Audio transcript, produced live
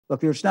look,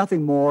 there's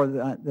nothing more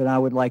that I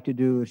would like to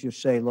do is just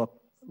say, look,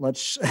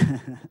 let's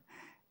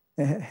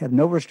have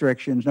no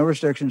restrictions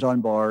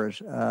on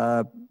bars.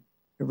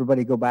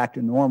 Everybody go back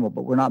to normal,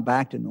 but we're not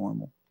back to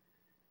normal.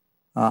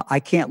 I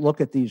can't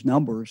look at these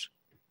numbers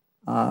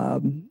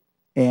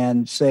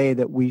and say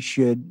that we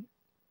should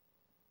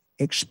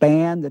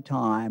expand the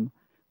time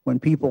when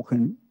people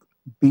can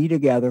be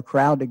together,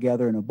 crowd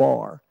together in a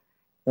bar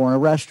or in a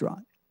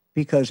restaurant.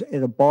 Because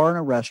at a bar and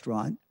a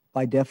restaurant,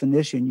 by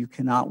definition, you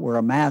cannot wear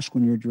a mask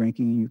when you're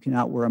drinking, and you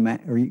cannot wear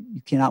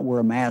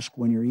a mask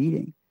when you're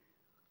eating.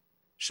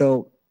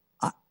 So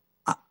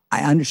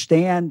I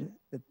understand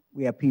that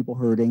we have people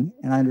hurting,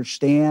 and I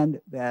understand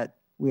that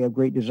we have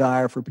great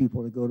desire for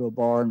people to go to a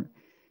bar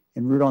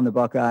and root on the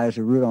Buckeyes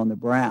or root on the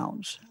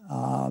Browns.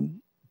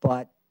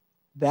 But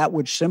that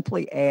would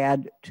simply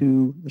add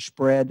to the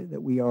spread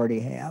that we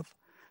already have,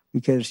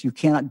 because you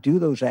cannot do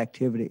those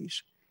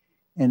activities.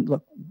 And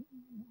look,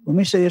 let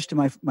me say this to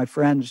my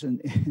friends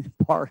in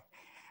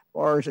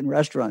bars and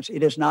restaurants.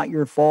 It is not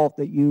your fault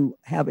that you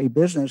have a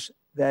business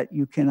that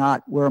you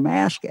cannot wear a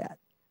mask at.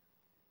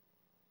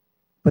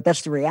 But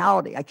that's the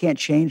reality. I can't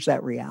change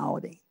that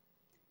reality.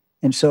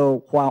 And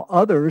so while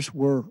others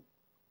were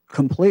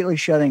completely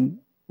shutting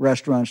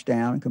restaurants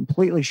down and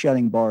completely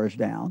shutting bars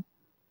down,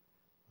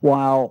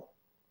 while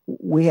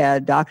we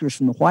had doctors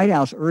from the White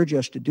House urge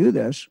us to do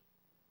this,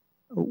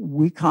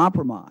 we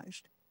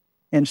compromised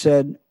and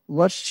said,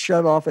 let's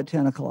shut off at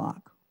 10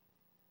 o'clock.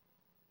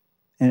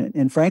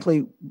 And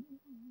frankly,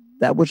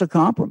 that was a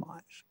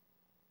compromise.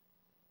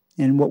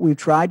 And what we've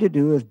tried to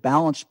do is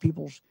balance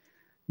people's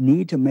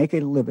need to make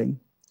a living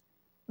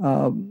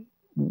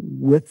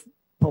with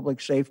public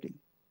safety.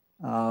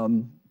 I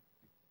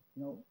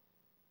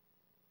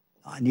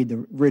need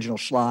the original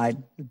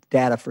slide, the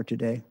data for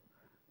today.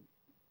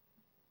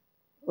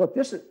 Look,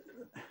 this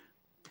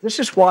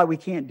is why we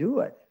can't do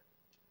it.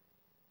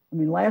 I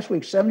mean, last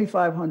week,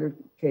 7,500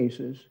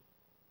 cases.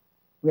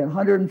 We had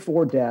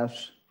 104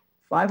 deaths,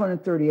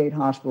 538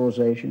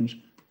 hospitalizations,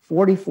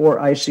 44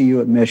 ICU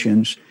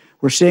admissions.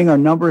 We're seeing our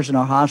numbers in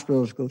our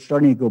hospitals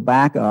starting to go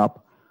back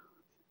up.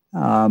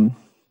 I'd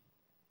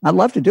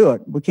love to do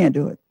it. We can't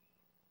do it.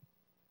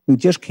 We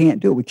just can't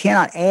do it. We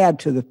cannot add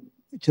to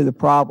the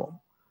problem.